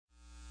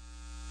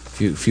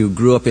If you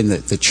grew up in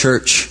the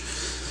church,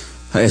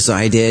 as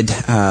I did,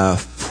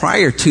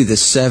 prior to the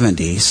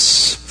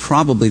 70s,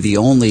 probably the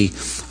only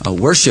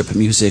worship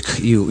music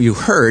you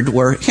heard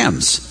were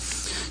hymns.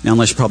 Now,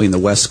 unless you're probably in the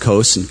West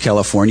Coast in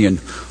California, and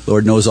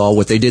Lord knows all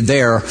what they did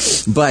there.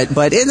 But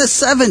in the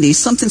 70s,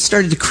 something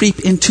started to creep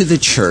into the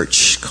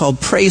church called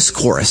praise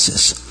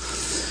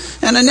choruses.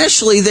 And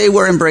initially, they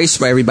were embraced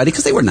by everybody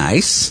because they were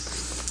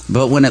nice.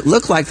 But when it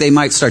looked like they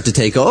might start to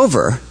take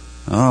over,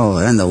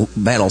 then the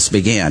battles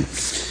began.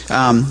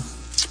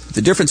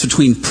 The difference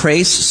between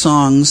praise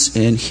songs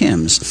and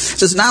hymns. It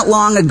says, not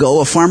long ago,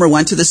 a farmer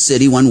went to the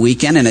city one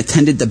weekend and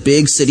attended the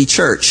big city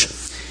church.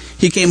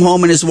 He came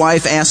home and his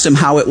wife asked him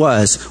how it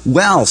was.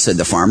 Well, said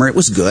the farmer, it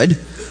was good.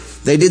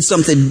 They did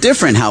something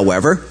different,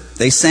 however.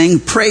 They sang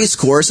praise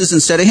choruses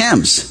instead of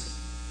hymns.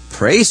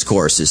 Praise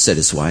choruses, said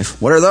his wife.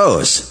 What are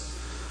those?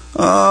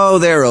 Oh,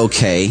 they're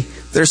okay.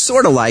 They're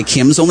sort of like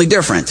hymns, only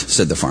different,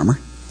 said the farmer.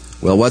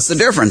 Well, what's the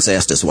difference?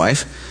 Asked his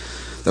wife.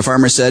 The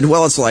farmer said,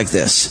 well, it's like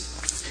this.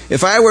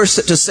 If I were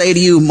to say to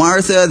you,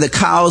 Martha, the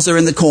cows are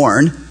in the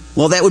corn,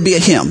 well, that would be a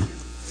hymn.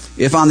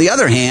 If, on the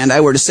other hand,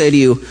 I were to say to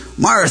you,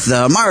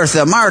 Martha,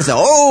 Martha, Martha,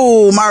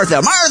 oh,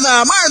 Martha,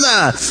 Martha,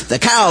 Martha, the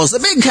cows, the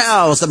big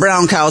cows, the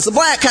brown cows, the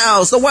black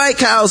cows, the white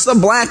cows, the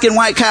black and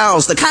white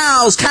cows, the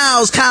cows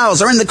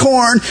are in the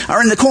corn,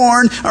 are in the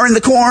corn, are in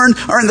the corn,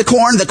 are in the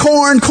corn, the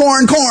corn,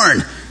 corn,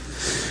 corn.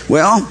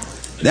 Well,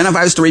 then if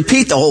I was to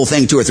repeat the whole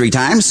thing 2 or 3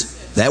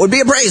 times, that would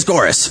be a praise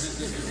chorus.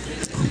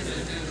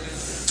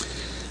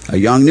 A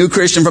young new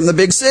Christian from the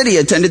big city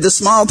attended the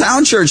small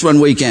town church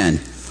one weekend.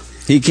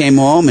 He came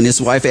home and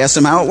his wife asked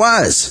him how it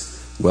was.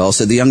 Well,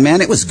 said the young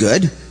man, it was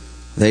good.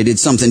 They did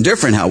something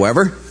different,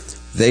 however.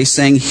 They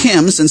sang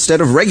hymns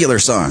instead of regular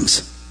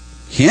songs.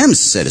 Hymns,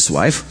 said his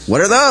wife.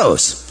 What are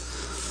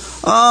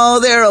those? Oh,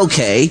 they're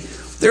okay.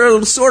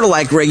 They're sort of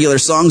like regular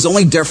songs,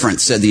 only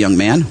different, said the young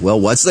man. Well,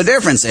 what's the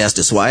difference? Asked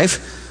his wife.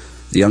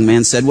 The young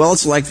man said, well,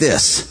 it's like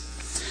this.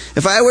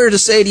 If I were to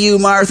say to you,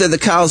 Martha, the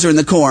cows are in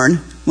the corn,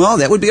 well,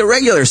 that would be a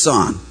regular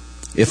song.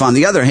 If, on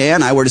the other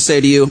hand, I were to say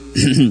to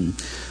you,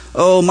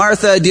 O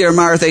Martha, dear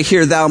Martha,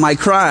 hear thou my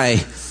cry.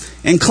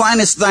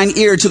 Inclinest thine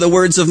ear to the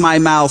words of my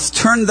mouth.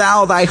 Turn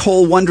thou thy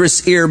whole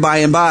wondrous ear by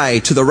and by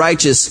to the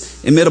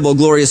righteous, imitable,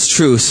 glorious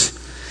truth.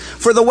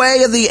 For the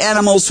way of the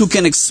animals who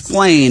can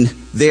explain,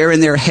 there in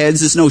their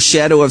heads is no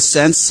shadow of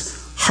sense.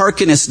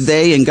 Hearkenest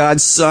they in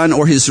God's sun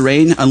or his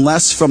rain,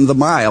 unless from the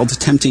mild,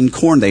 tempting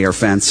corn they are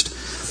fenced.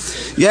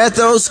 Yet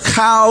those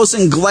cows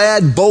in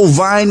glad,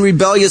 bovine,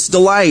 rebellious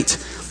delight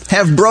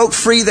have broke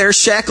free their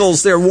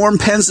shackles, their warm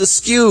pens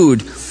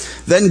eschewed.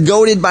 Then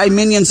goaded by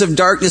minions of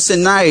darkness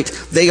and night,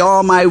 they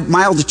all my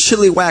mild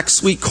chili wax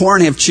sweet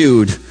corn have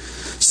chewed.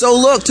 So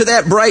look to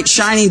that bright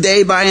shining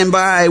day by and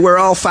by, where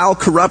all foul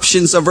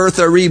corruptions of earth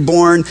are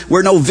reborn,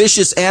 where no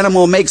vicious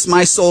animal makes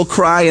my soul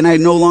cry, and I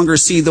no longer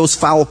see those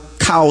foul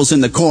cows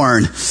in the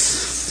corn.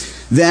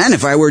 Then,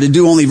 if I were to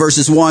do only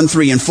verses 1,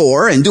 3, and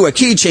 4, and do a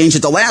key change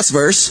at the last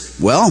verse,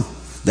 well,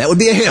 that would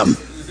be a hymn.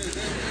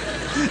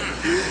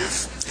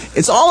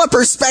 It's all a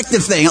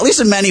perspective thing, at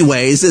least in many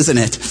ways, isn't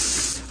it?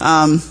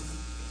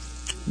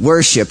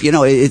 Worship,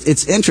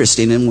 it's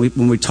interesting, and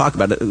when we talk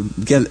about it,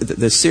 again,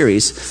 this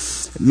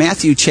series,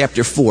 Matthew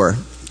chapter 4,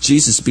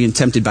 Jesus being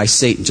tempted by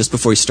Satan just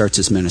before he starts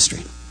his ministry.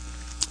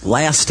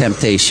 Last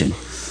temptation,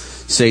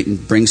 Satan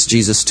brings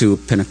Jesus to a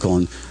pinnacle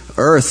on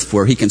earth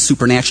where he can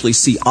supernaturally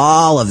see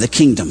all of the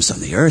kingdoms on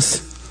the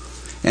earth.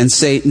 And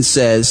Satan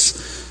says,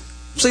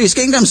 so these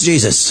kingdoms,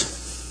 Jesus,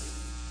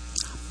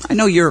 I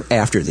know you're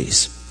after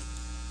these,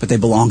 but they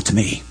belong to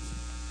me.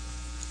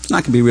 It's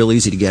not going to be real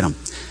easy to get them.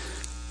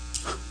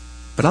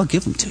 But I'll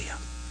give them to you.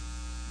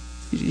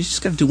 You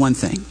just got to do one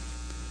thing.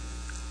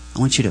 I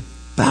want you to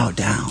bow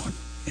down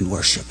and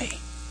worship me.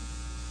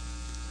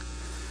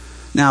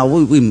 Now,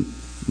 we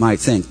might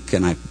think,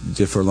 and I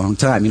did for a long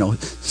time,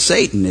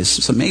 Satan is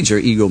some major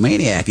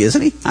egomaniac,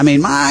 isn't he? I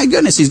mean, my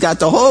goodness, he's got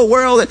the whole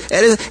world,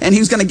 and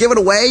he's going to give it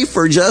away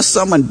for just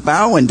someone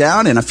bowing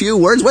down in a few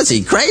words. What's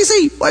he,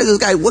 crazy? What is this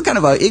guy? What kind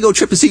of an ego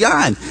trip is he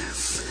on?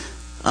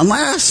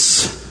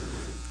 Unless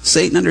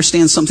Satan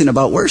understands something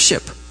about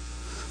worship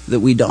that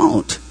we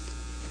don't.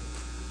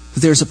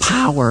 There's a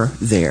power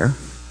there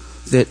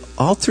that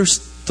alters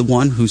the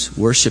one who's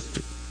worshipped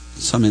in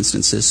some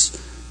instances,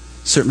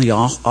 certainly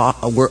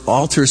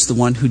alters the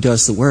one who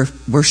does the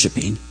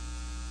worshiping.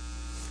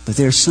 But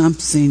there's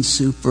something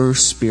super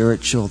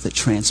spiritual that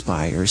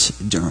transpires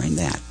during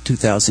that.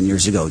 2,000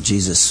 years ago,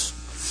 Jesus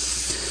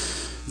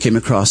came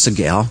across a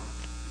gal,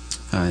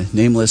 a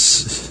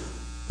nameless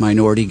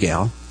minority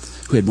gal,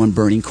 who had one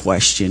burning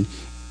question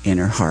in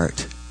her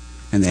heart.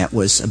 And that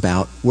was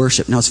about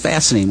worship. Now, it's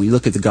fascinating when you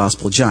look at the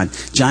Gospel of John.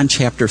 John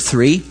chapter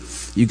 3,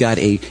 you got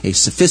a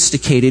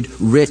sophisticated,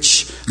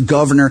 rich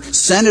governor,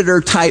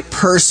 senator-type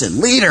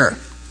person, leader,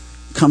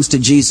 comes to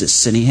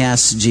Jesus. And he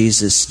asks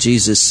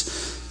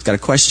Jesus, got a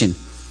question.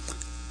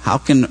 How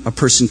can a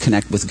person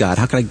connect with God?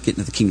 How can I get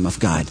into the kingdom of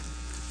God?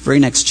 Very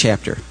next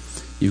chapter,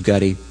 you've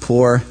got a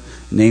poor,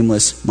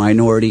 nameless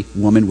minority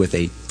woman with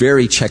a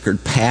very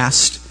checkered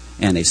past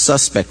and a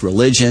suspect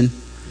religion.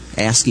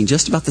 asking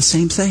just about the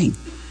same thing.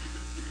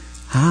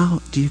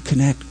 How do you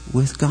connect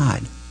with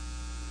God?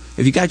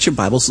 If you got your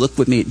Bibles, look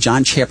with me at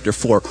John chapter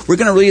 4. We're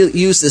going to really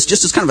use this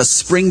just as kind of a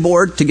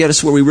springboard to get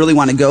us where we really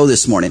want to go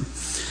this morning.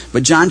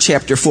 But John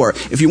chapter 4.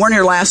 If you weren't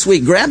here last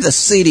week, grab the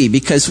CD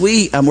because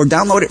we're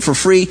download it for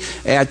free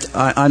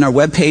on our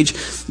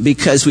webpage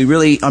because we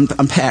really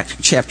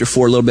unpacked chapter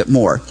 4 a little bit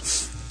more.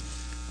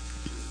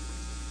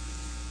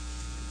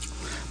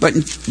 But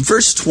in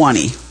verse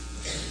 20,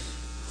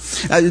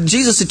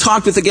 Jesus had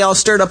talked with the gal,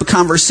 stirred up a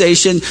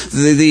conversation.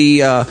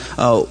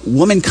 The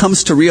woman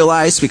comes to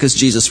realize, because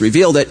Jesus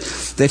revealed it,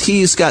 that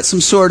he's got some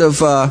sort of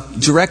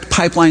direct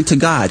pipeline to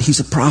God. He's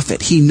a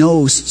prophet. He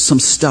knows some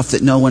stuff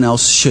that no one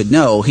else should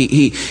know.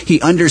 He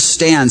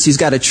understands. He's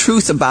got a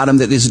truth about him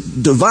that is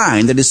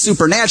divine, that is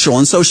supernatural.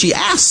 And so she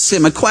asks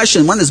him a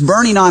question, one that's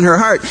burning on her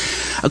heart.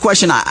 A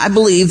question I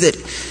believe that,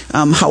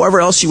 however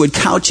else you would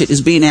couch it,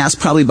 is being asked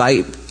probably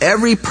by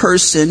every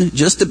person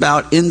just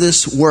about in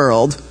this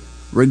world,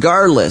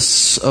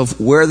 regardless of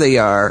where they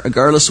are,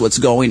 regardless of what's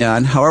going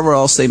on, however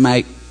else they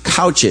might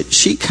couch it.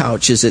 She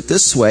couches it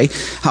this way.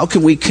 How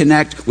can we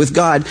connect with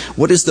God?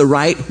 What is the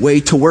right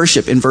way to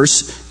worship? In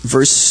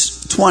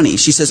verse 20,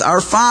 she says, our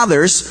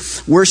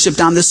fathers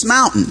worshipped on this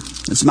mountain.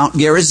 It's Mount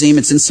Gerizim.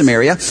 It's in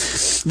Samaria.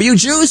 But you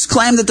Jews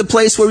claim that the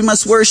place where we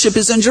must worship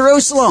is in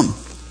Jerusalem.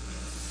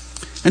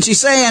 And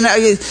she's saying,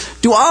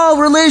 do all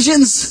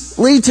religions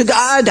lead to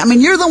God? I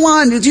mean, you're the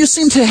one. You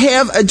seem to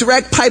have a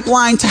direct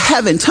pipeline to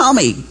heaven. Tell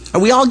me, are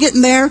we all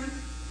getting there?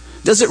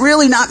 Does it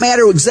really not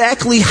matter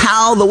exactly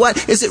how, the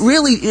what? Is it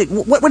really,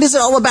 what is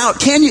it all about?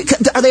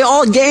 Are they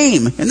all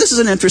game? And this is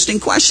an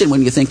interesting question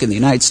when you think in the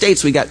United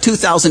States. We got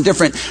 2,000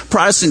 different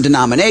Protestant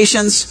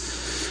denominations.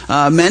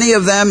 Many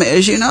of them,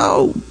 as you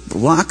know,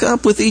 lock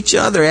up with each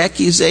other,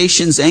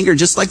 accusations, anger,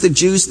 just like the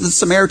Jews and the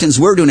Samaritans.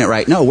 We're doing it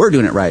right. No, we're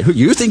doing it right.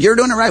 You think you're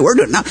doing it right? We're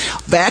doing it now.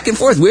 Back and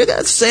forth. We've got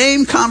the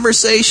same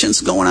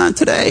conversations going on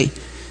today.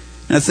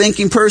 And a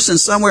thinking person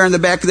somewhere in the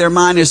back of their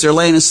mind as they're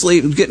laying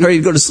asleep, getting ready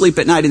to go to sleep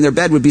at night in their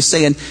bed would be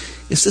saying,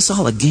 is this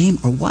all a game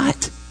or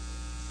what?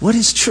 What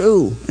is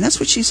true? And that's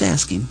what she's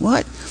asking.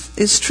 What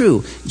is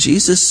true?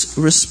 Jesus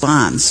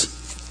responds.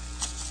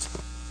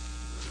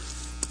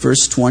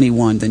 Verse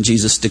 21, then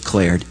Jesus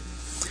declared,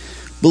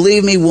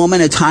 believe me, woman,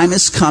 a time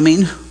is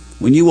coming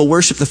when you will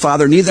worship the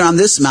Father neither on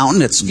this mountain,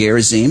 that's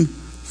Gerizim,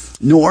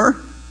 nor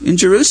in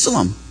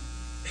Jerusalem.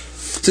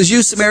 It says,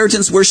 you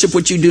Samaritans worship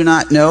what you do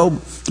not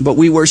know, but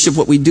we worship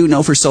what we do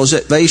know, for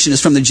salvation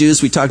is from the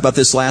Jews. We talked about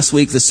this last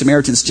week. The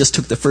Samaritans just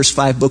took the first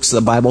 5 books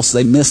of the Bible, so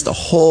they missed a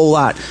whole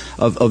lot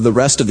of the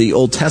rest of the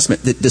Old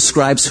Testament that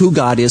describes who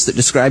God is, that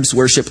describes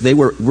worship. They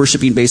were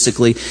worshiping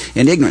basically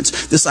in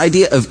ignorance. This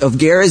idea of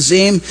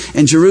Gerizim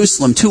and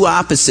Jerusalem, 2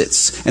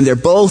 opposites, and they're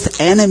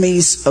both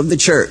enemies of the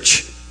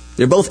church.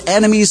 They're both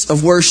enemies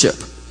of worship.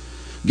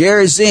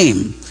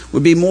 Gerizim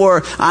would be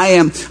more, I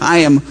am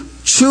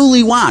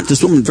truly want,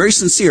 this woman very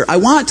sincere, I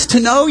want to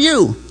know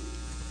you.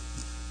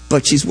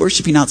 But she's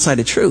worshiping outside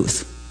of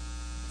truth.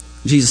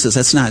 Jesus says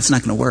it's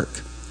not going to work.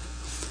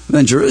 And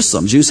then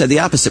Jerusalem, Jews had the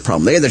opposite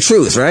problem. They had the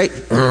truth, right?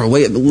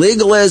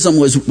 Legalism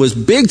was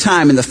big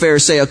time in the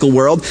Pharisaical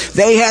world.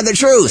 They had the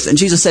truth. And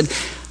Jesus said,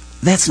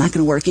 that's not going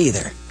to work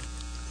either.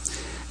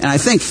 And I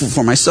think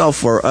for myself,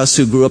 for us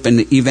who grew up in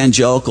the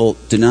evangelical,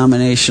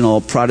 denominational,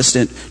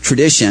 Protestant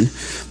tradition,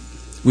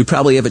 we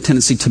probably have a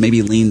tendency to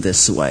maybe lean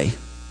this way.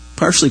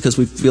 Partially because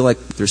we feel like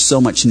there's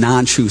so much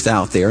non-truth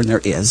out there, and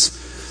there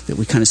is, that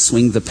we kind of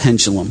swing the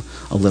pendulum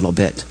a little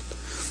bit.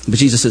 But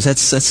Jesus says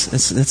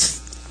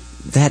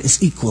that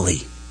is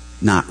equally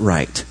not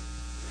right.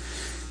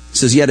 He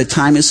says, yet a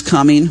time is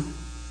coming,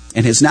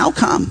 and has now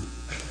come,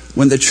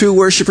 when the true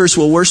worshipers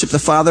will worship the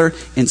Father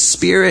in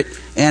spirit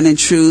and in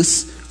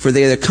truth, for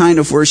they are the kind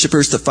of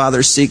worshipers the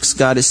Father seeks.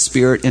 God is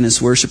spirit, and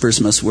his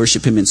worshipers must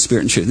worship him in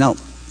spirit and truth. Now,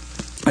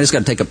 I just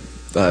got to take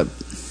a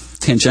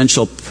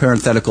tangential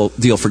parenthetical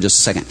deal for just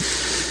a second.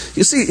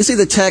 You see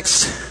the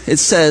text, it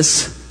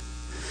says,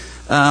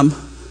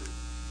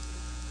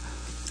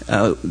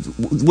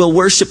 we'll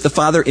worship the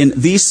Father in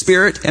the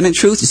Spirit and in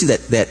truth. You see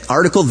that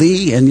article,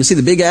 the, and you see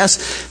the big S.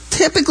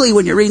 Typically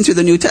when you're reading through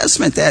the New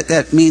Testament,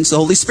 that means the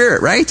Holy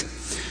Spirit, right?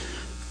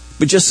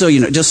 But just so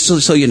you know, this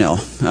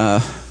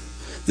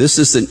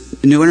is the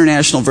New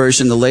International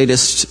Version, the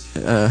latest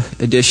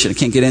edition. I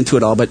can't get into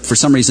it all, but for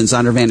some reason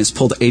Zondervan has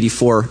pulled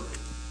 84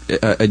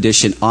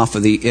 edition off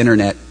of the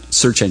internet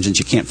search engines.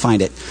 You can't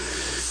find it.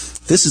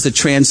 This is the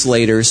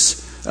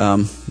translator's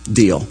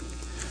deal.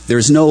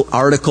 There's no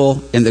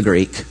article in the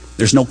Greek.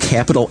 There's no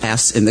capital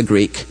S in the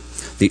Greek.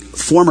 The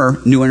former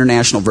New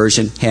International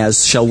Version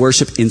has shall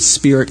worship in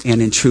spirit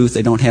and in truth.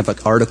 They don't have an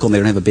article and they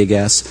don't have a big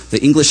S.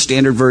 The English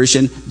Standard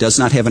Version does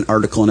not have an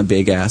article and a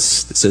big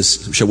S. It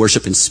says shall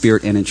worship in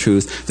spirit and in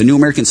truth. The New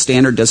American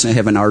Standard doesn't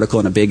have an article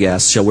and a big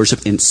S. Shall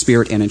worship in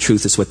spirit and in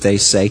truth is what they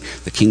say.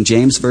 The King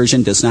James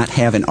Version does not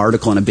have an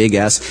article and a big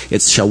S.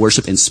 It's shall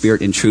worship in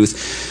spirit and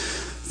truth.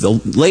 The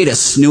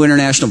latest New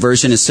International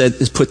Version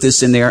has put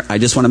this in there. I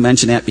just want to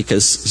mention that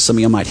because some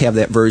of you might have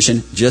that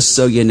version. Just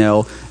so you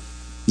know,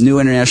 New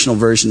International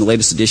Version, the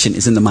latest edition,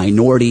 is in the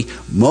minority.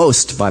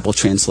 Most Bible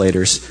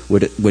translators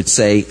would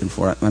say, and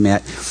where I'm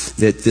at,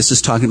 that this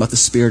is talking about the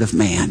spirit of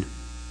man.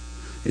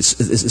 It's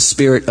the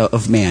spirit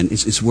of man.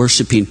 It's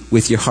worshiping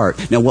with your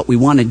heart. Now, what we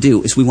want to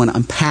do is we want to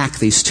unpack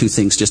these two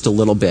things just a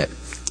little bit.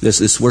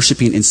 This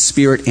worshiping in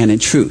spirit and in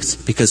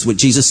truth. Because what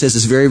Jesus says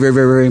is very, very,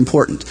 very, very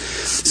important. He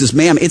says,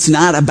 ma'am, it's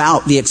not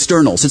about the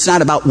externals. It's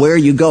not about where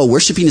you go.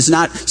 Worshiping is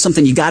not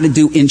something you got to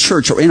do in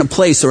church or in a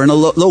place or in a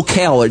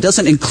locale. It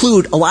doesn't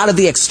include a lot of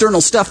the external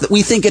stuff that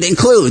we think it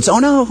includes. Oh,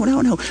 no.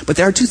 But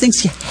there are two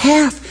things you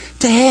have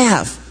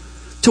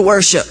to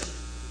worship.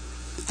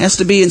 It has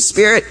to be in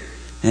spirit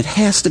and it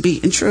has to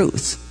be in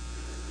truth.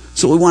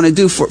 So what we want to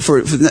do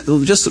for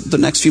just the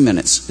next few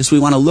minutes is we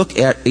want to look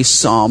at a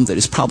psalm that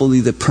is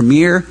probably the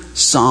premier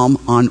psalm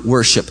on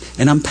worship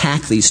and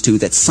unpack these two.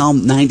 That's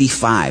Psalm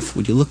 95.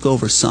 Would you look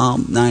over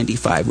Psalm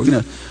 95?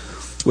 I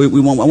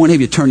won't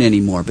have you turn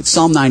anymore, but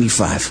Psalm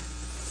 95.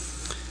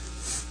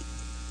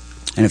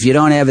 And if you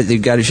don't have it,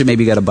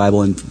 maybe you got a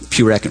Bible in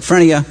pew rack in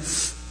front of you.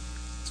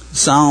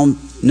 Psalm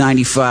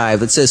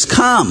 95. It says,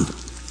 "Come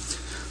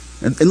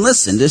and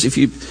listen."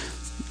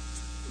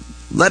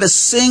 Let us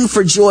sing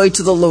for joy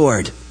to the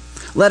Lord.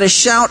 Let us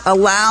shout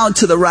aloud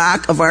to the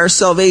rock of our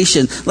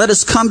salvation. Let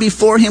us come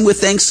before him with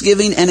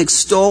thanksgiving and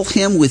extol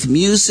him with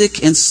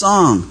music and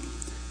song.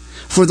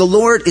 For the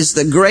Lord is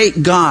the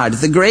great God,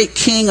 the great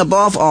King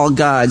above all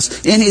gods.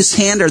 In his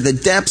hand are the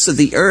depths of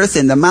the earth,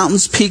 and the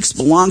mountains' peaks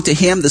belong to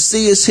him. The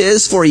sea is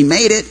his, for he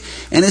made it,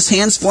 and his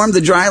hands formed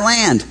the dry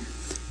land.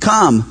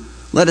 Come,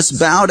 let us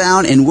bow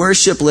down and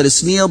worship. Let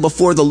us kneel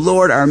before the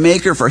Lord our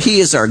Maker, for he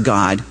is our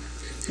God.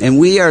 And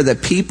we are the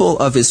people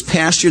of his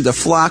pasture, the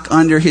flock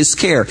under his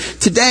care.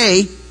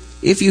 Today,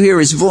 if you hear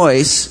his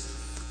voice,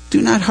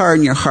 do not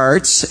harden your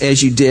hearts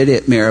as you did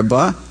at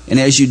Meribah, and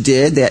as you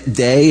did that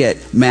day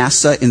at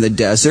Massah in the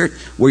desert,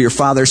 where your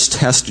fathers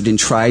tested and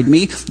tried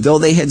me, though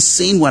they had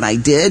seen what I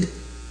did.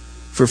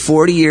 For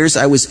 40 years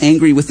I was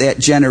angry with that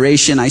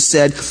generation. I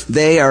said,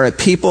 they are a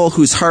people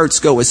whose hearts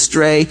go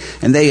astray,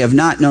 and they have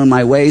not known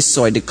my ways.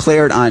 So I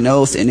declared on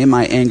oath and in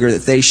my anger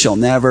that they shall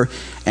never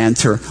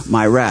enter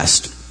my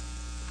rest.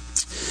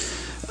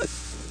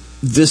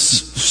 This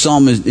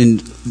psalm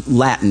in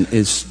Latin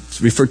is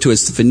referred to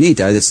as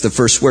Venita. That's the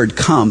first word,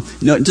 come.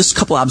 No, just a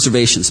couple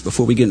observations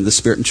before we get into the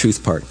spirit and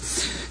truth part.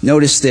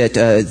 Notice that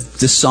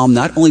this psalm,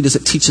 not only does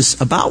it teach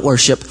us about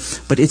worship,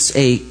 but it's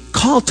a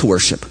call to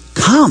worship.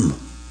 Come,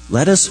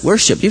 let us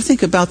worship. Do you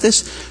think about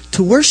this?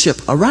 To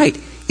worship aright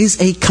is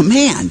a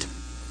command.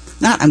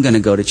 Not, I'm going to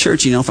go to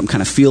church, if I'm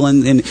kind of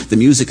feeling, and the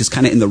music is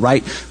kind of in the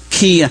right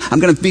key,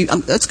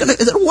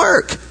 it'll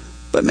work.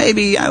 But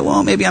maybe I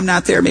won't, maybe I'm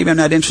not there, maybe I'm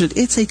not interested.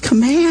 It's a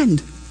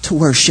command to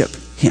worship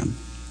him.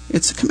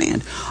 It's a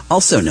command.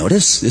 Also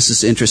notice, this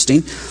is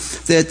interesting,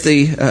 that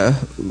the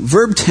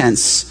verb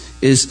tense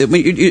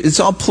it's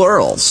all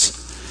plurals.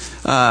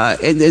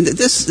 And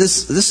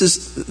this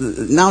is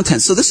noun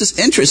tense. So this is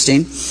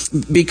interesting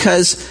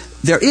because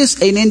there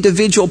is an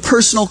individual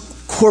personal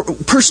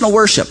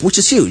worship, which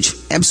is huge.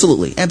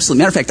 Absolutely.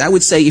 Matter of fact, I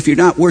would say if you're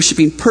not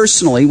worshiping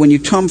personally, when you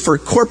come for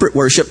corporate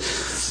worship,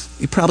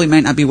 you probably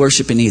might not be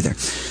worshiping either.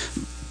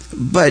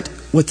 But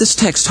what this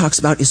text talks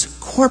about is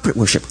corporate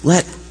worship.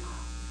 Let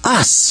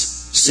us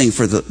sing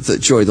for the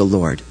joy of the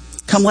Lord.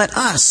 Come, let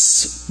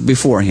us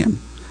before him.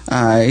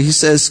 He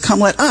says, come,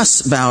 let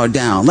us bow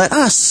down. Let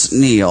us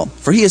kneel,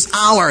 for he is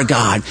our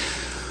God.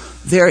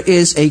 There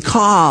is a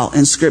call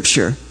in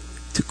Scripture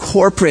to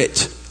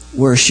corporate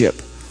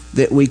worship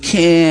that we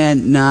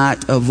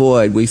cannot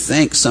avoid. We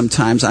think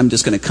sometimes I'm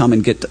just going to come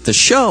and get the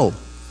show.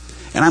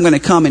 And I'm going to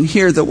come and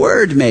hear the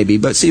word maybe.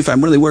 But see, if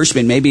I'm really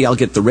worshiping, maybe I'll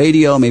get the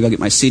radio, maybe I'll get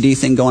my CD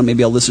thing going,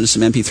 maybe I'll listen to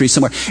some MP3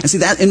 somewhere. And see,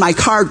 that in my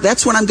car,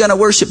 that's when I'm going to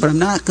worship. But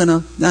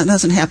that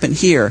doesn't happen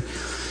here.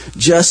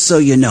 Just so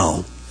you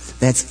know,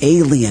 that's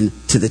alien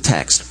to the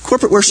text.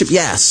 Corporate worship,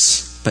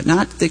 yes, but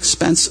not at the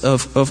expense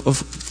of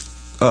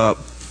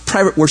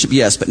private worship,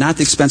 yes, but not at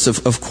the expense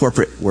of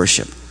corporate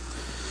worship.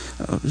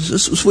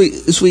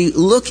 As we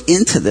look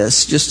into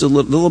this just a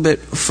little bit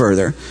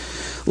further,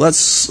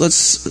 let's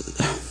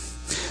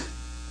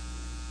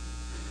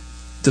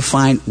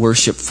define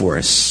worship for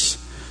us.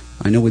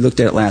 I know we looked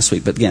at it last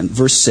week, but again,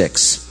 verse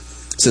 6.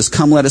 It says,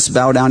 come, let us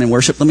bow down and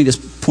worship. Let me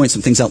just point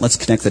some things out. Let's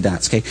connect the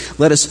dots, okay?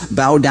 Let us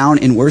bow down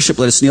and worship.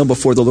 Let us kneel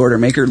before the Lord our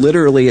Maker.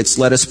 Literally, it's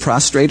let us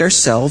prostrate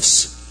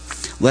ourselves.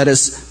 Let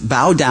us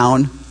bow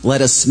down.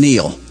 Let us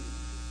kneel.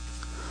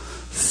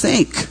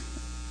 Think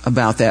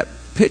about that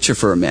picture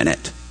for a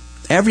minute.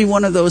 Every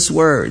one of those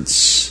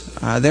words,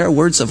 they're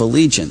words of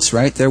allegiance,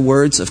 right? They're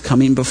words of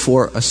coming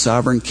before a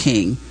sovereign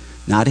king,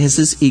 not as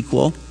his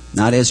equal,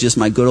 not as just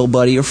my good old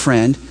buddy or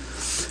friend,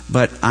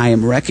 but I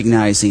am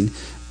recognizing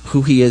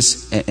who he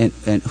is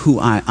and who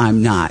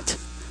I'm not.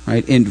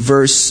 Right? In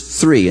verse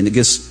 3, and the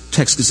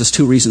text gives us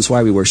two reasons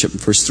why we worship. In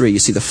verse 3, you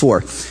see the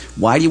 4.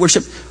 Why do you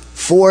worship?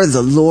 For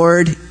the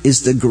Lord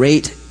is the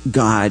great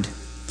God,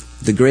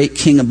 the great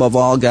King above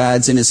all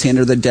gods. In his hand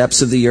are the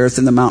depths of the earth,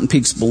 and the mountain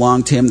peaks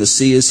belong to him. The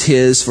sea is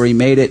his, for he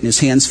made it, and his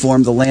hands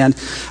formed the land.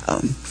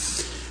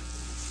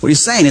 What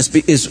he's saying is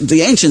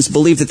the ancients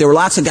believed that there were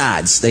lots of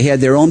gods. They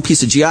had their own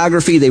piece of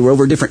geography. They were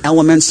over different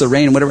elements, the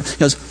rain and whatever. He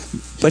goes,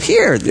 but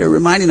here they're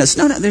reminding us,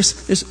 no,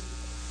 there's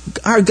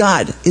our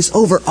God is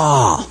over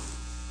all.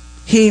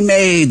 He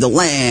made the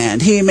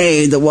land. He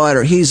made the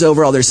water. He's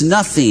over all. There's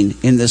nothing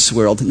in this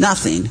world,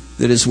 nothing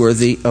that is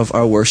worthy of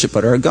our worship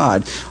but our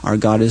God. Our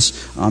God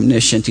is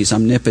omniscient. He's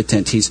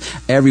omnipotent. He's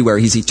everywhere.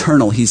 He's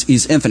eternal.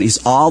 He's infinite.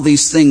 He's all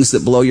these things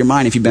that blow your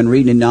mind if you've been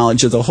reading in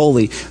Knowledge of the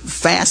Holy.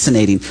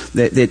 Fascinating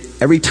that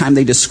every time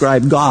they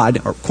describe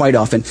God, or quite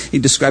often, he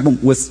describes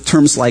him with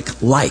terms like.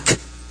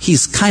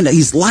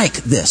 He's like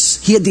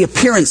this. He had the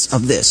appearance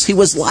of this. He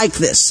was like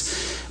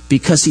this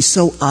because he's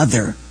so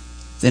other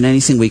than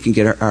anything we can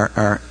get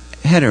our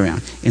head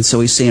around. And so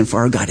he's saying, for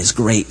our God is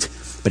great.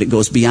 But it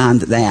goes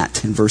beyond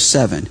that in verse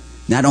 7.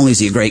 Not only is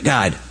he a great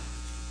God,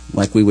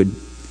 like we would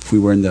if we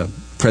were in the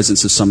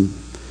presence of some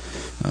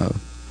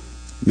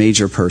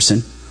major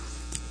person,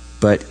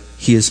 but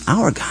he is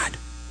our God.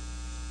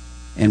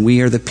 And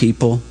we are the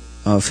people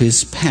of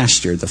his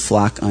pasture, the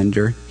flock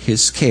under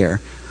his care.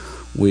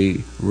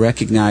 We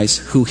recognize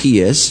who he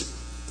is.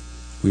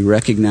 We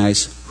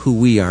recognize who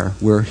we are.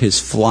 We're his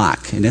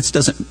flock. And that's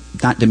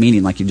not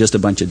demeaning like you're just a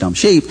bunch of dumb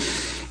sheep.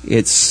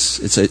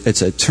 It's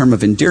a term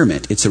of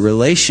endearment. It's a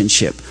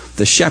relationship.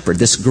 The shepherd,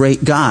 this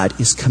great God,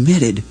 is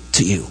committed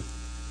to you.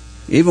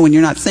 Even when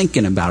you're not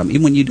thinking about him,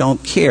 even when you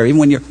don't care, even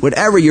when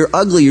you're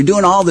ugly, you're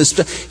doing all this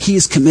stuff, he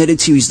is committed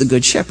to you. He's the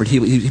good shepherd.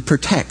 He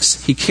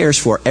protects. He cares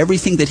for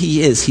everything that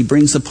he is. He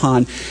brings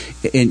upon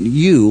in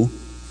you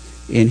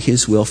in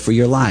his will for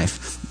your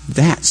life.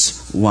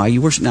 That's why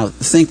you worship. Now,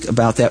 think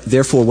about that.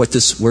 Therefore, what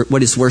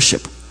is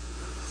worship?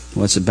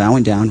 Well, it's a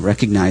bowing down,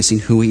 recognizing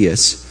who he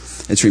is.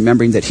 It's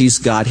remembering that he's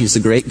God. He's the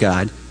great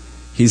God.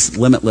 He's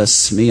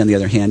limitless. Me, on the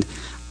other hand,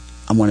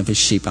 I'm one of his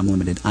sheep. I'm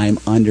limited. I'm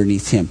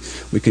underneath him.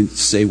 We can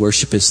say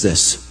worship is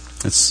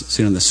this. Let's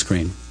see it on the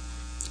screen.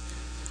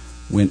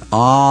 When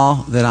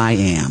all that I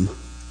am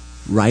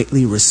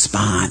rightly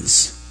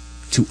responds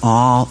to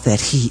all that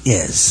he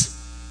is.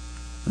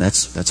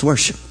 That's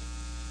worship.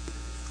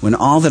 When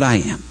all that I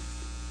am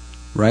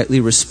rightly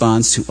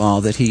responds to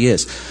all that he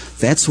is.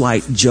 That's why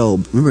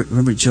Job,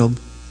 remember Job?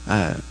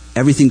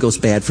 Everything goes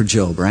bad for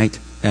Job, right?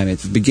 I mean, at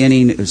the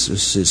beginning,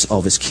 all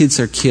of his kids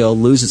are killed,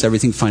 loses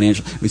everything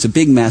financial. It's a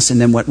big mess, and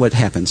then what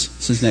happens?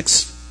 This is the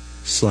next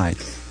slide.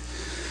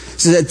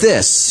 So that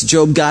this,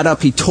 Job got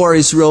up, he tore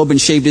his robe and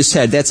shaved his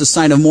head. That's a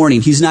sign of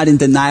mourning. He's not in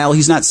denial.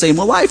 He's not saying,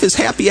 well, life is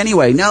happy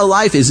anyway. No,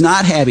 life is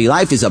not happy.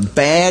 Life is a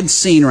bad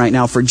scene right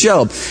now for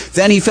Job.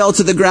 Then he fell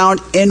to the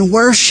ground in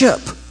worship.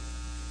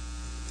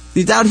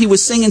 He thought he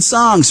was singing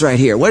songs right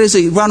here. What is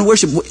it? Around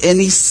worship.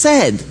 And he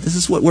said, this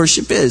is what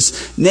worship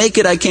is.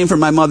 Naked I came from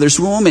my mother's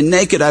womb, and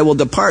naked I will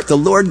depart. The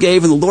Lord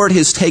gave, and the Lord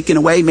has taken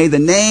away. May the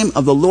name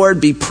of the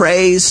Lord be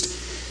praised.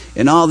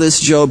 In all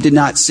this, Job did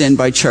not sin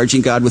by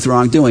charging God with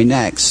wrongdoing.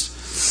 Next.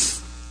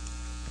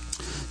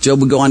 Job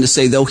would go on to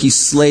say, though he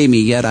slay me,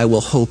 yet I will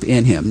hope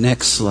in him.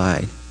 Next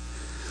slide.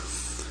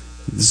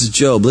 This is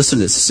Job. Listen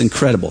to this. It's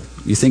incredible.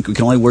 You think we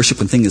can only worship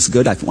when things is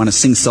good? I want to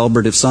sing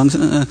celebrative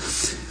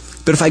songs.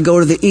 But if I go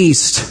to the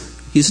east,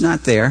 he's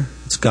not there.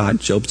 It's God,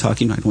 Job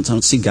talking. I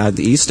don't see God in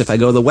the east. If I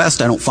go to the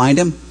west, I don't find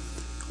him.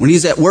 When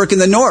he's at work in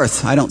the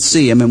north, I don't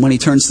see him. And when he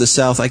turns to the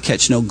south, I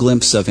catch no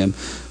glimpse of him.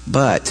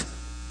 But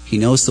he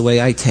knows the way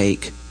I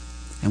take.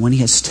 And when he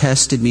has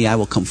tested me, I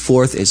will come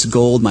forth as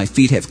gold. My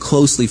feet have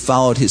closely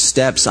followed his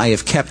steps. I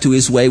have kept to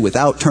his way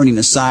without turning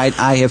aside.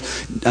 I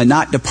have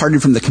not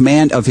departed from the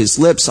command of his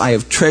lips. I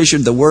have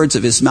treasured the words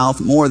of his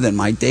mouth more than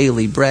my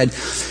daily bread.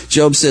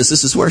 Job says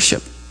this is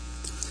worship.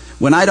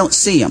 When I don't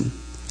see him,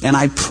 and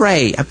I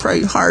pray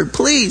hard,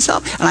 please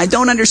help, and I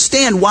don't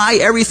understand why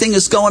everything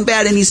is going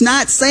bad, and he's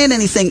not saying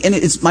anything,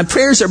 and my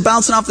prayers are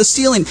bouncing off the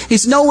ceiling.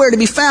 He's nowhere to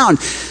be found.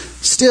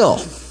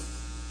 Still,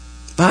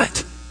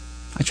 but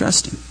I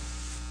trust him.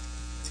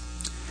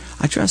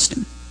 I trust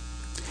him.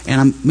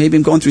 And maybe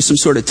I'm going through some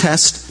sort of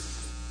test,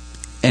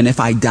 and if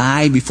I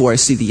die before I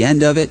see the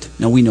end of it,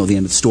 now we know the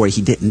end of the story,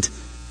 he didn't,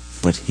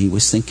 but he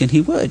was thinking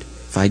he would.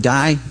 If I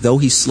die, though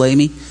he slay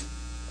me,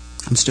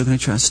 I'm still going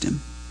to trust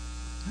him.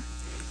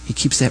 He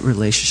keeps that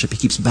relationship. He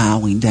keeps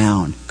bowing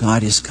down.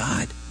 God is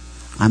God.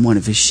 I'm one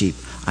of his sheep.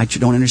 I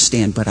don't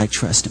understand, but I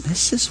trust him.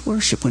 This is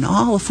worship. When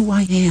all of who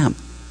I am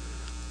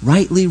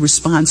rightly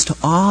responds to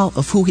all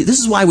of who he is. This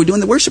is why we're doing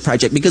the worship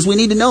project, because we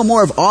need to know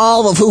more of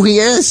all of who he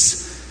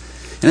is.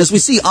 And as we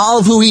see all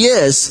of who he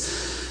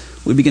is,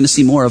 we begin to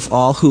see more of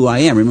all who I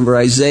am. Remember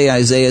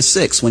Isaiah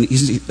 6. When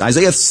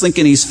Isaiah's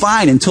thinking he's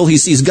fine until he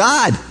sees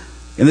God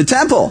in the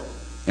temple.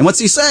 And what's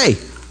he say?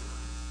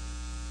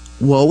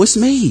 Woe is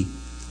me.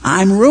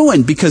 I'm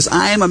ruined because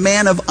I am a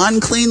man of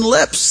unclean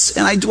lips,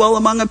 and I dwell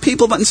among a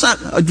people of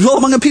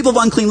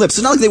unclean lips.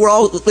 It's not like they were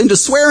all into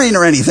swearing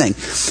or anything.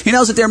 He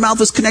knows that their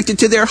mouth is connected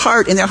to their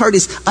heart, and their heart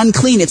is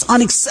unclean. It's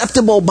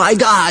unacceptable by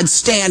God's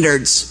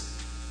standards.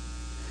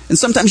 And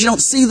sometimes you don't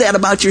see that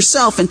about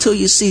yourself until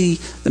you see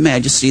the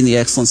majesty and the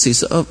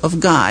excellencies of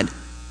God.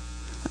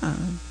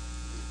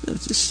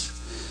 It just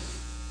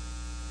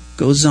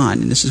goes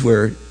on, and this is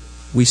where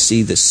we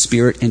see the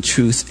spirit and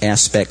truth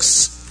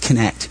aspects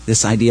connect.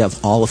 This idea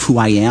of all of who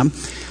I am.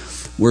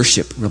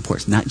 Worship, real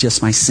important, not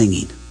just my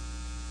singing.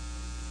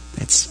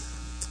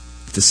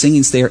 The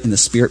singing's there and the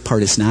spirit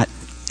part is not.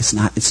 It's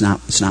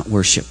not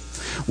worship.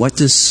 What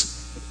does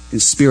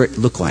spirit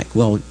look like?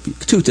 Well,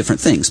 two different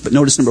things. But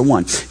notice number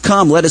one.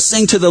 Come, let us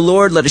sing to the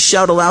Lord. Let us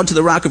shout aloud to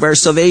the rock of our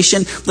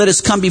salvation. Let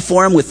us come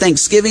before him with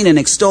thanksgiving and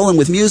extol him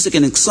with music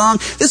and song.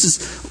 This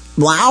is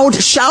loud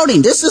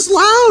shouting. This is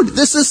loud.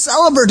 This is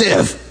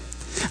celebrative.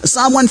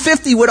 Psalm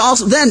 150 would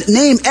also then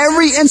name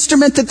every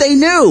instrument that they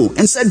knew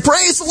and said,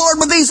 praise the Lord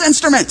with these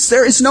instruments.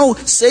 There is no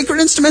sacred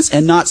instruments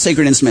and not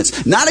sacred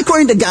instruments. Not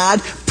according to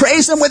God.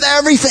 Praise him with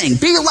everything.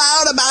 Be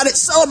loud about it.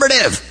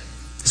 Celebrative.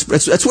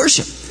 That's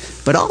worship.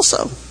 But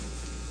also,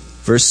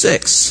 verse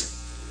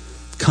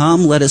 6,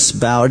 come, let us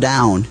bow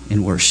down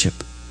in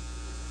worship.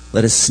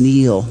 Let us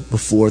kneel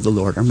before the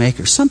Lord our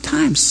Maker.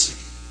 Sometimes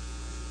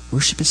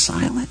worship is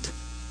silent.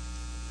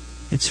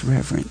 It's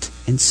reverent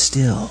and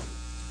still.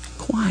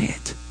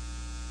 Quiet.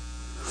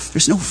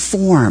 There's no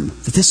form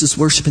that this is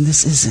worship and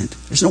this isn't.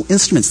 There's no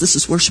instruments. This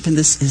is worship and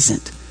this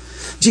isn't.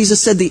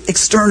 Jesus said the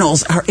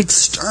externals are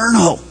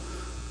external.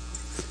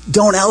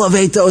 Don't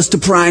elevate those to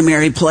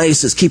primary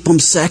places. Keep them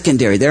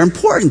secondary. They're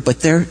important,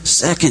 but they're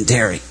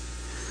secondary.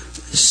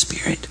 The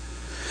Spirit.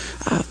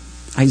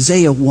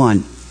 Isaiah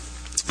 1.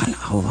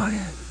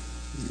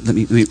 Let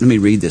me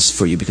read this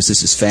for you because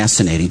this is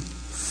fascinating.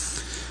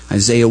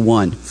 Isaiah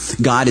 1.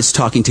 God is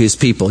talking to his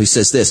people. He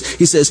says this.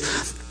 He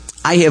says,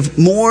 I have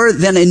more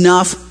than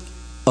enough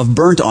of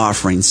burnt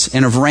offerings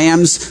and of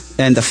rams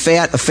and the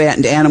fat of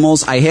fattened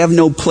animals. I have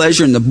no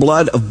pleasure in the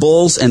blood of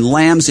bulls and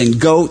lambs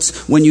and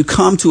goats. When you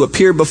come to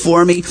appear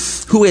before me,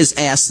 who has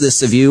asked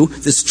this of you,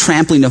 this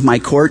trampling of my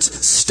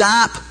courts?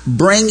 Stop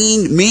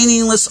bringing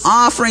meaningless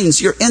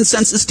offerings. Your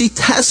incense is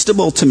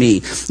detestable to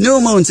me. New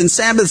moons and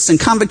Sabbaths and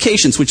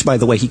convocations, which, by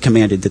the way, he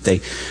commanded that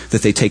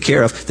they take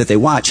care of, that they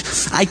watch.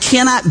 I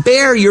cannot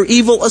bear your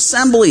evil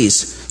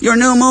assemblies, your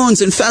new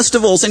moons and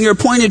festivals and your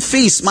appointed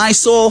feasts. My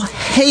soul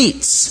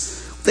hates.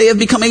 They have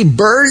become a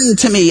burden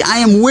to me. I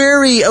am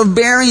weary of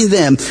bearing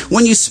them.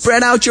 When you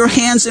spread out your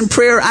hands in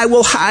prayer, I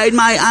will hide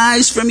my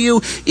eyes from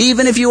you.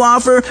 Even if you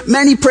offer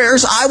many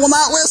prayers, I will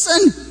not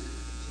listen.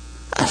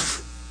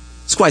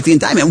 It's quite the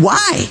indictment.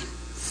 Why?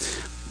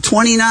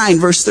 29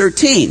 verse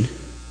 13.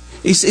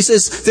 He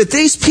says that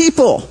these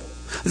people,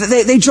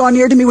 they draw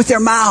near to me with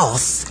their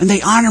mouth and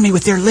they honor me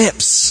with their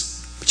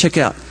lips. Check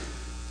it out.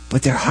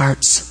 But their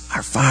hearts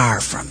are far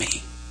from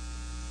me.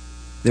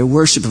 Their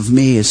worship of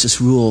me is just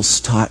rules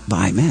taught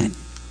by men.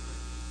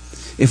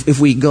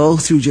 If we go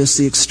through just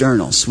the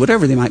externals,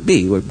 whatever they might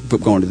be, we're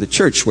going to the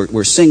church,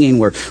 we're singing,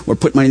 we're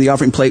putting money in the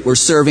offering plate, we're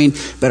serving,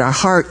 but our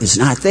heart is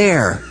not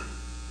there.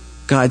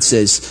 God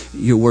says,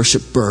 your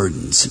worship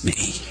burdens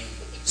me.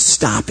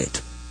 Stop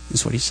it.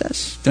 That's what he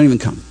says. Don't even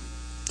come.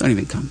 Don't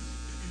even come.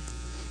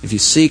 If you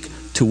seek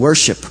to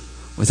worship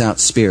without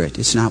spirit,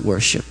 it's not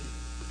worship.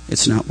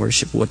 It's not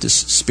worship. What does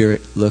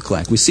spirit look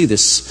like? We see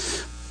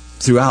this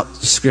throughout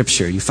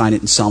Scripture. You find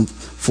it in Psalm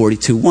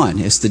 42:1.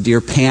 It's the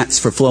deer pants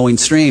for flowing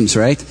streams,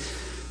 right?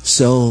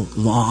 So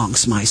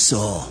longs my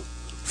soul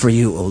for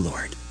you, O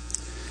Lord.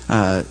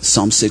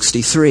 Psalm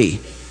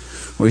 63,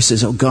 where he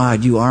says, Oh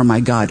God, you are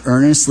my God.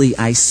 Earnestly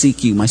I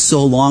seek you. My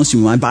soul longs for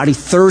you. My body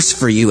thirsts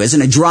for you, as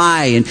in a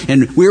dry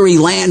and weary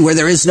land where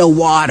there is no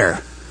water.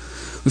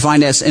 We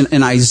find this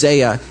in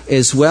Isaiah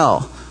as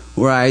well,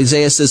 where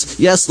Isaiah says,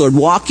 yes, Lord,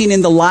 walking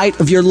in the light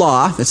of your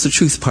law, that's the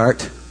truth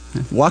part,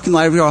 walking in the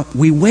light of your law,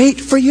 we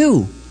wait for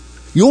you.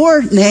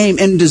 Your name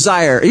and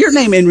desire, your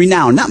name and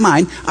renown, not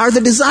mine, are the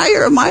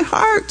desire of my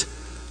heart.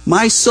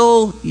 My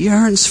soul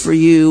yearns for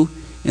you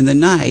in the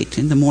night.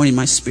 In the morning,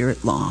 my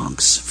spirit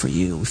longs for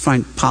you. We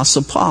find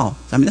Apostle Paul.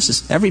 I mean,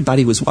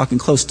 everybody was walking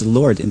close to the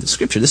Lord in the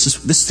Scripture. This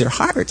is their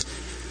heart.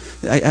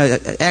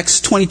 Acts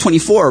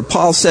 20:24,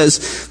 Paul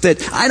says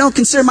that I don't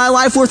consider my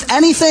life worth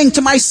anything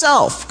to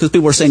myself. Because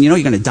people were saying, you're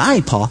going to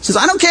die, Paul. He says,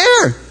 I don't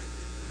care.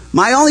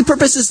 My only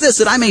purpose is this,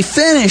 that I may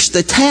finish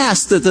the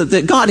task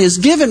that God has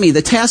given me,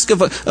 the task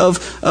of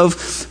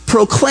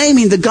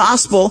proclaiming the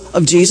gospel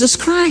of Jesus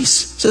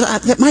Christ. So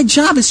that my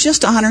job is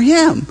just to honor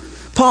him.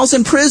 Paul's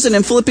in prison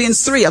in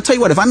Philippians 3. I'll tell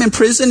you what, if I'm in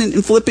prison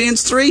in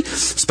Philippians 3,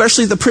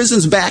 especially the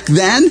prisons back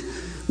then,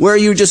 where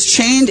you just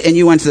chained and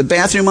you went to the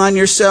bathroom on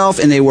yourself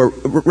and they were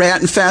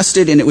rat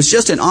infested and it was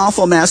just an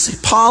awful mess.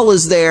 Paul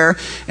is there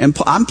and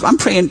I'm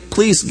praying,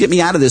 please get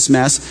me out of this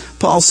mess.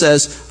 Paul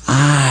says,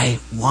 I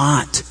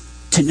want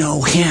to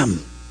know him.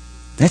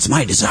 That's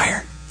my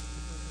desire.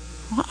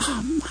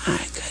 Oh my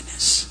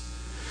goodness.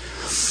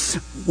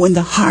 When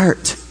the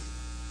heart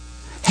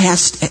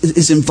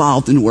is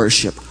involved in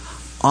worship,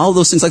 all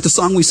those things like the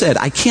song we said,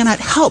 I cannot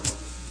help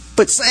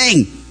but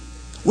sing.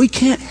 We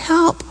can't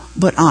help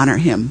but honor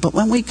him. But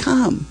when we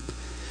come,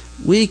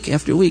 week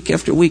after week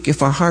after week,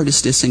 if our heart is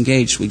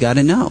disengaged, we got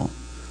to know.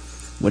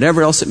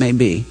 Whatever else it may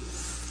be,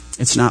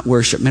 it's not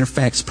worship. Matter of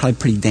fact, it's probably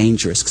pretty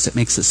dangerous because it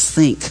makes us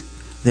think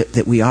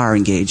that we are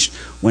engaged,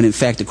 when in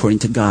fact, according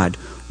to God,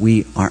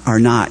 we are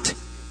not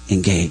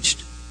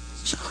engaged.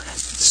 So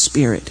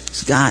Spirit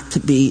has got to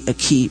be a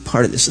key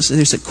part of this.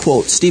 There's a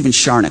quote. Stephen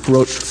Charnock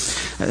wrote,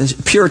 a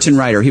Puritan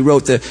writer. He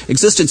wrote the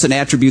existence and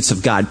attributes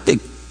of God.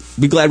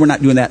 Be glad we're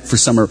not doing that for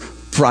summer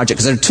project,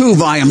 because there are 2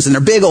 volumes and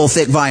they're big old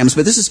thick volumes.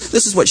 But this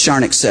is what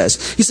Charnock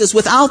says. He says,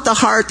 without the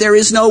heart there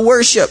is no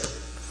worship.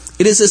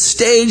 It is a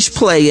stage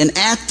play, an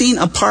acting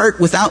a part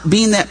without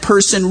being that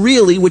person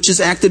really, which is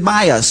acted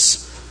by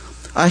us.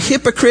 A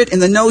hypocrite in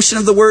the notion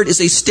of the word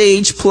is a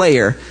stage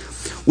player.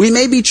 We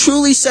may be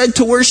truly said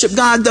to worship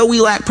God though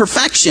we lack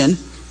perfection,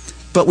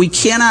 but we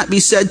cannot be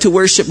said to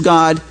worship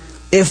God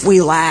if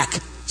we lack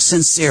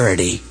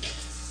sincerity.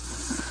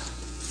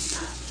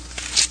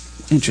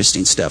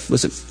 Interesting stuff.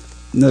 Listen,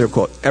 another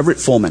quote. Everett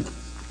Fulham.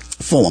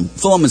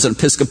 Fulham is an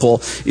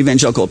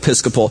evangelical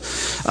Episcopal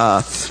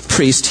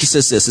priest. He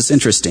says this. It's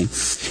interesting.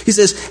 He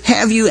says,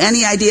 have you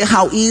any idea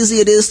how easy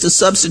it is to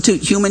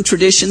substitute human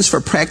traditions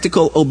for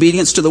practical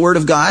obedience to the Word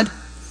of God?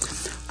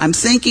 I'm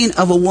thinking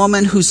of a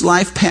woman whose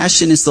life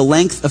passion is the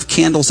length of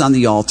candles on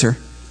the altar.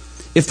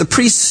 If the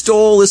priest's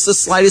stole is the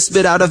slightest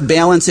bit out of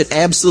balance, it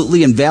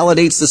absolutely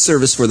invalidates the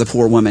service for the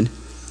poor woman.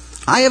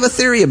 I have a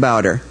theory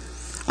about her.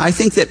 I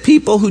think that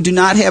people who do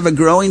not have a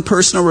growing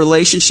personal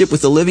relationship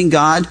with the living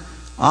God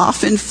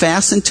often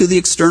fasten to the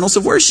externals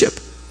of worship.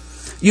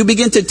 You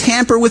begin to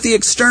tamper with the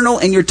external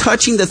and you're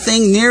touching the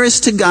thing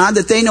nearest to God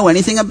that they know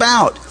anything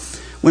about.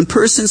 When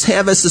persons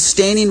have a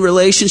sustaining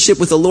relationship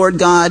with the Lord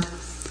God,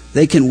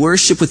 they can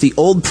worship with the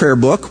old prayer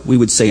book, we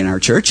would say in our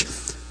church,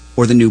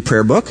 or the new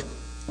prayer book,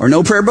 or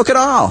no prayer book at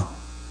all.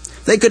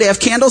 They could have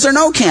candles or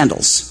no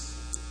candles.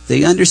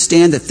 They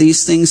understand that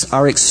these things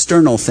are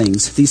external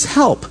things. These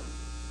help,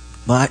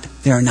 but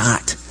they're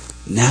not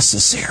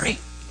necessary.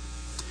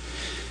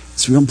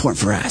 It's real important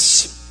for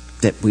us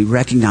that we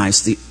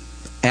recognize the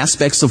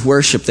aspects of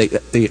worship,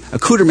 the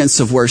accoutrements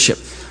of worship.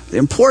 They're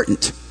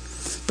important.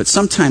 But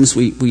sometimes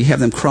we have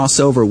them cross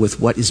over with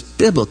what is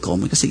biblical.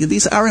 And we can say,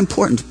 these are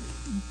important.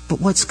 But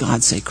what's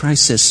God say?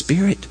 Christ says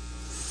Spirit.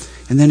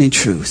 And then in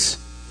truth.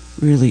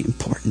 Really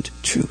important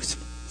truth.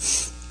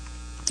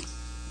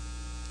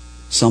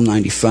 Psalm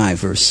 95,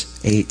 verse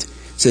 8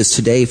 says,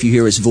 today if you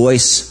hear His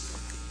voice,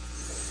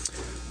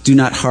 do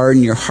not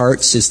harden your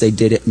hearts as they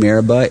did at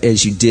Meribah,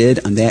 as you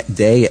did on that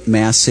day at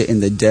Massah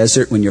in the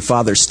desert when your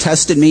fathers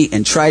tested me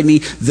and tried me,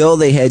 though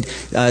they had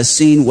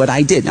seen what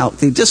I did. Now,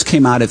 they just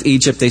came out of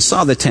Egypt. They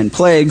saw the 10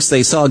 plagues.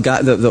 They saw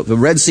God, the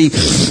Red Sea.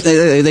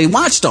 They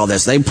watched all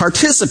this. They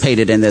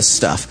participated in this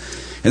stuff.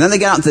 And then they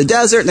got out into the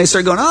desert and they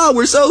started going, oh,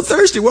 we're so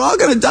thirsty. We're all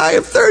going to die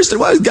of thirst.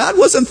 And God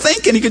wasn't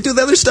thinking. He could do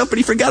the other stuff, but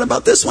He forgot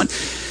about this one.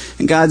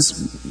 And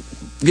God's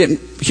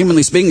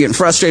humanly speaking, getting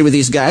frustrated with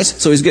these guys,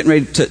 so He's getting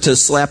ready to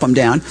slap them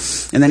down.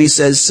 And then He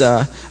says,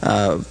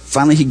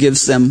 finally He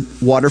gives them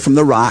water from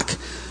the rock.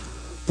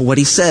 But what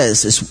He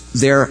says is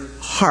their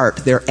heart,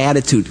 their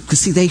attitude. Because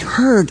see, they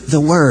heard the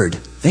word.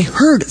 They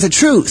heard the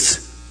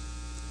truth.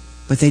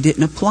 But they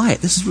didn't apply it.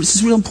 This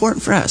is real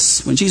important for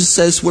us. When Jesus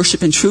says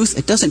worship in truth,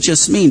 it doesn't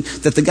just mean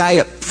that the guy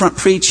up front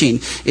preaching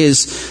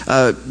is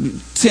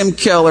Tim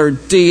Keller,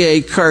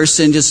 D.A.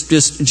 Carson, just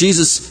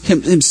Jesus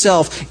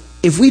Himself.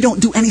 If we don't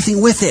do anything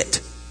with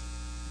it,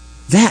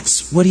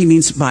 that's what He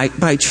means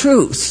by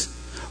truth.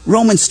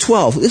 Romans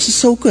 12. This is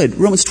so good.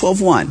 Romans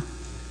 12:1.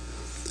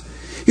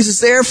 He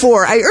says,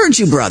 therefore, I urge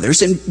you,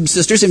 brothers and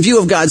sisters, in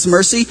view of God's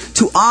mercy,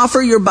 to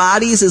offer your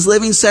bodies as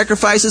living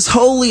sacrifices,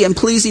 holy and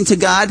pleasing to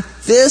God.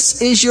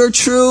 This is your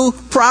true,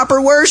 proper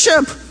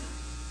worship.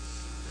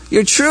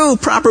 Your true,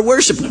 proper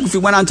worship, if we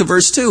went on to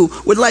verse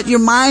 2, would let your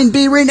mind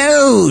be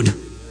renewed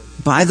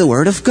by the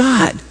Word of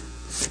God.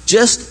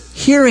 Just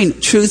hearing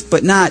truth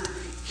but not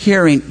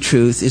hearing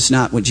truth is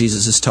not what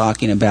Jesus is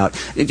talking about.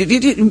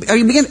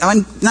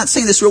 I'm not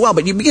saying this real well,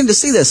 but you begin to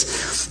see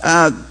this.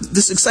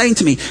 This is exciting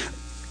to me.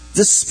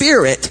 The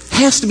Spirit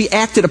has to be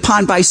acted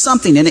upon by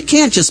something, and it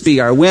can't just be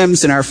our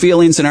whims and our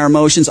feelings and our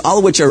emotions, all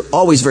of which are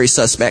always very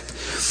suspect.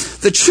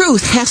 The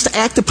truth has to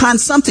act upon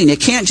something.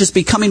 It can't just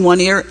be coming in one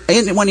ear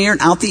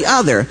and out the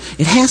other.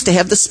 It has to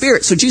have the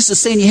Spirit. So Jesus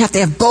is saying you have to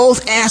have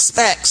both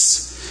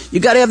aspects. You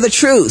got to have the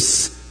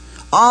truth.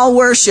 All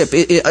worship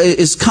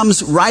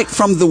comes right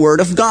from the Word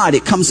of God.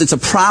 It's a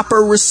proper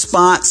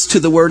response to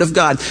the Word of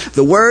God.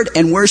 The Word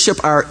and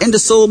worship are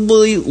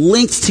indissolubly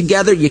linked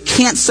together. You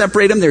can't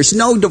separate them. There's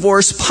no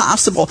divorce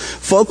possible.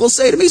 Folk will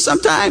say to me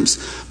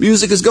sometimes,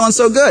 music is going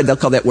so good. They'll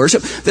call that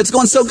worship. That's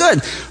going so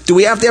good. Do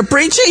we have to have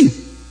preaching?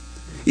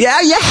 Yeah,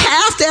 you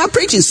have to have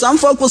preaching. Some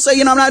folk will say,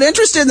 I'm not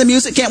interested in the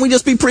music. Can't we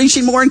just be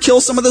preaching more and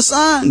kill some of the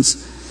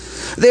songs?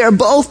 They are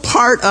both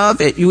part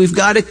of it. We've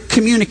got to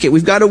communicate.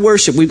 We've got to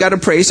worship. We've got to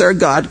praise our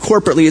God.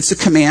 Corporately, it's a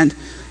command.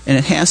 And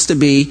it has to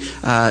be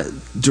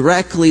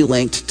directly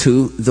linked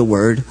to the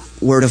Word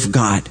of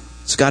God.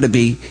 It's got to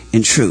be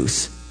in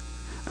truth.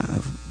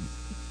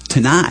 To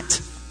not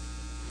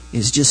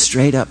is just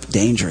straight up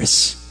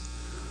dangerous.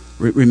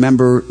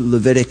 Remember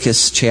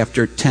Leviticus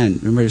chapter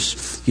 10. Remember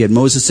you had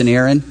Moses and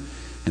Aaron?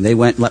 And they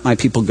went, let my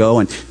people go,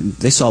 and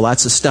they saw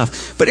lots of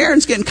stuff. But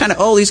Aaron's getting kind of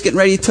old. He's getting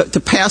ready to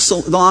pass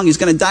along. He's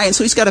going to die, and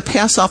so he's got to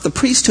pass off the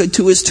priesthood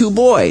to his 2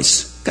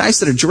 boys. guys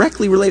that are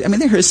directly related. I mean,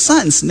 they're his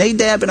sons,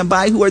 Nadab and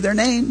Abihu are their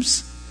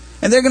names.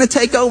 And they're going to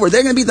take over.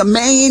 They're going to be the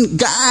main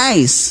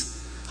guys.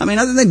 I mean,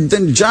 other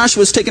than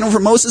Joshua's taking over for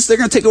Moses, they're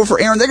going to take over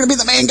for Aaron. They're going to be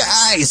the main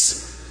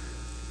guys.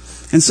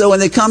 And so when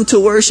they come to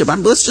worship,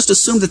 let's just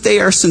assume that they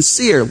are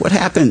sincere. What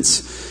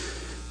happens?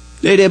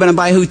 Nadab and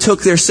Abihu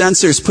took their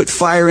censers, put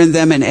fire in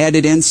them, and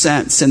added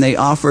incense, and they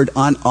offered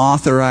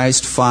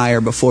unauthorized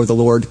fire before the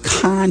Lord,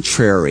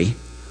 contrary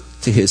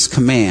to his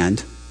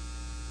command.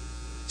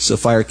 So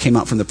fire came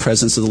out from the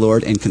presence of the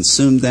Lord and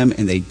consumed them,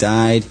 and they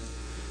died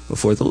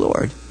before the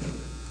Lord.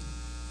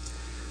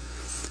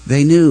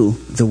 They knew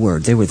the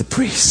word. They were the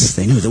priests.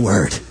 They knew the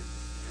word.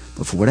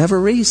 But for whatever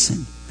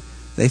reason,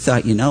 they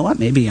thought, you know what,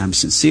 maybe I'm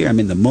sincere, I'm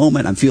in the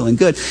moment, I'm feeling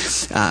good,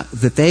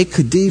 that they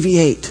could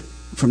deviate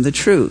from the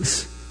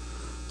truth.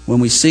 When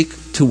we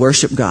seek to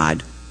worship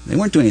God, they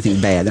weren't doing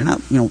anything bad. They're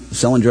not,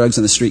 selling drugs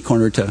on the street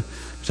corner to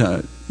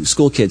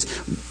school kids.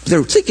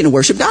 They're seeking to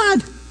worship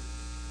God.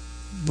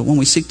 But when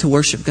we seek to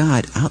worship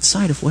God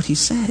outside of what he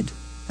said,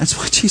 that's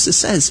what Jesus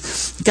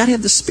says. You got to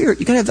have the spirit,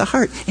 you got to have the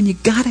heart, and you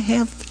got to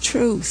have the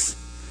truth.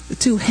 The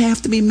two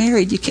have to be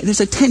married. You can't,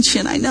 there's a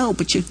tension, I know,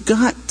 but you've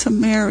got to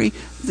marry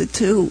the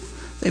two.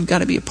 They've got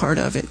to be a part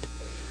of it.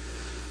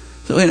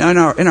 So in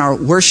our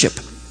worship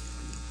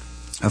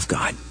of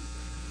God,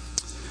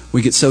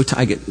 we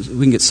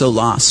can get so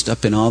lost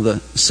up in all the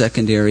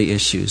secondary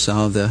issues,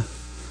 all the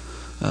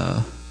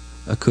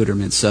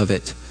accoutrements of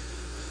it.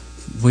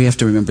 We have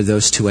to remember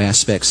those two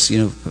aspects.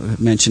 I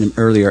mentioned him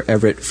earlier,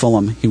 Everett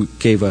Fulham. He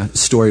gave a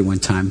story one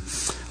time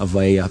of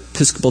a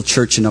Episcopal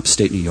church in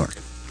upstate New York.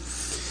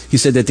 He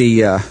said that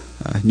the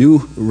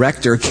new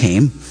rector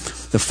came.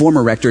 The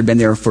former rector had been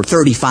there for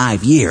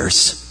 35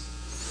 years.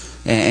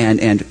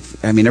 And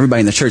I mean, everybody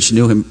in the church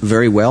knew him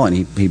very well, and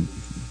he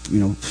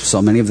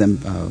saw many of them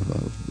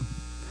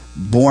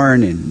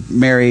born and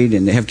married,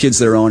 and they have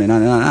kids of their own, and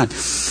on and on and on.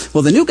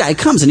 Well, the new guy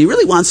comes, and he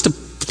really wants to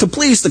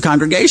please the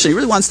congregation. He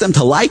really wants them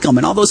to like him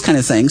and all those kind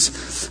of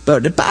things.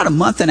 But about a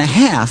month and a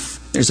half,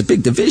 there's a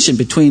big division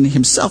between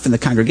himself and the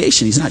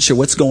congregation. He's not sure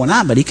what's going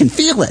on, but he can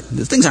feel it.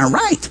 The things aren't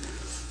right.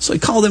 So he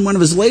called in one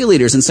of his lay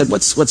leaders and said,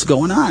 what's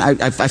going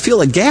on? I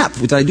feel a gap.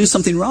 Did I do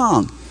something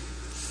wrong?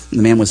 And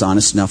the man was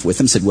honest enough with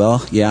him, said,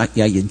 well, yeah,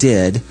 you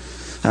did.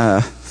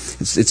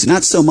 It's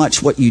not so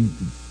much what you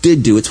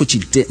did do, it's what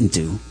you didn't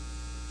do.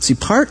 See,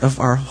 part of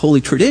our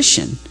holy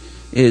tradition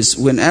is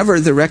whenever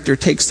the rector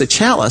takes the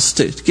chalice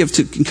to give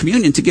to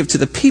communion, to give to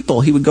the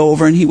people, he would go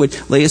over and he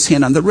would lay his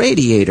hand on the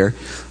radiator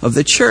of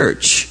the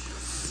church.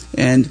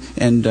 And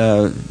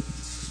the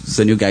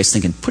new guy's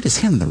thinking, put his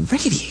hand on the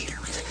radiator?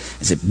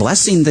 Is it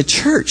blessing the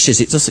church?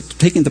 Is it just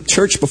taking the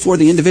church before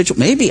the individual?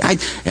 Maybe. I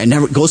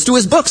never goes through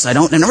his books.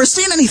 I've never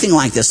seen anything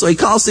like this. So he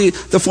calls the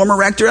former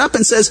rector up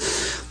and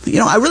says,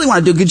 I really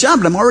want to do a good job,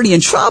 but I'm already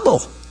in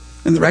trouble.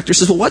 And the rector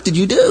says, well, what did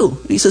you do?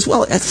 And he says,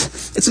 well,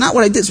 it's not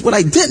what I did, it's what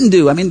I didn't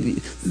do. I mean,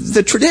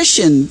 the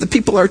tradition, the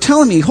people are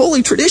telling me,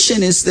 holy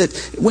tradition is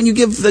that when you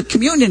give the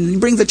communion and you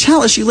bring the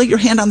chalice, you lay your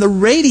hand on the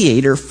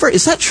radiator first.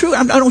 Is that true?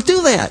 I don't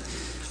do that.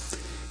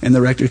 And the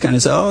rector kind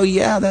of said, oh,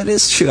 yeah, that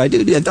is true. I do.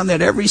 I've done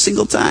that every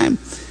single time.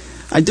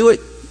 I do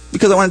it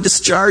because I want to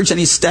discharge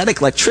any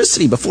static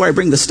electricity before I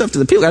bring the stuff to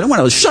the people. I don't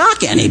want to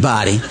shock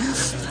anybody.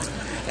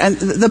 And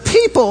the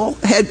people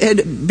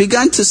had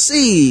begun to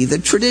see the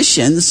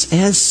traditions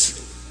as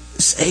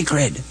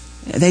sacred.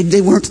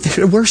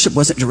 Their worship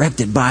wasn't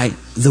directed by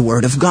the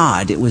Word of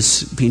God. It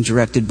was being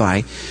directed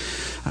by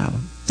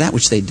that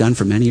which they'd done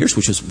for many years,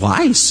 which was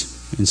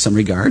wise in some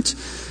regards,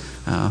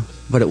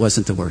 but it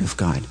wasn't the Word of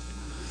God.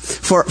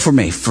 For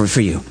me,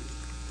 for you,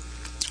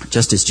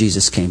 just as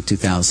Jesus came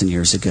 2,000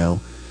 years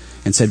ago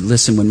and said,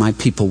 listen, when my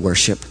people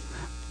worship,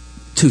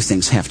 two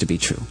things have to be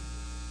true.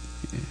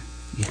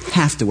 You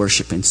have to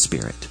worship in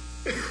spirit,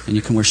 and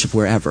you can worship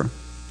wherever,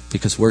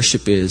 because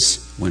worship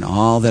is when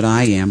all that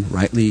I am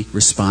rightly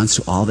responds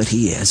to all that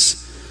he is.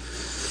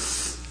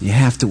 You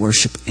have to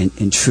worship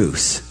in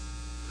truth,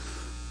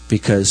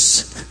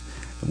 because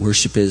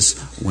worship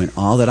is when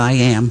all that I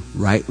am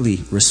rightly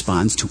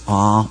responds to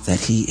all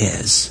that he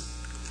is.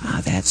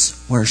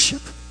 That's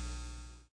worship.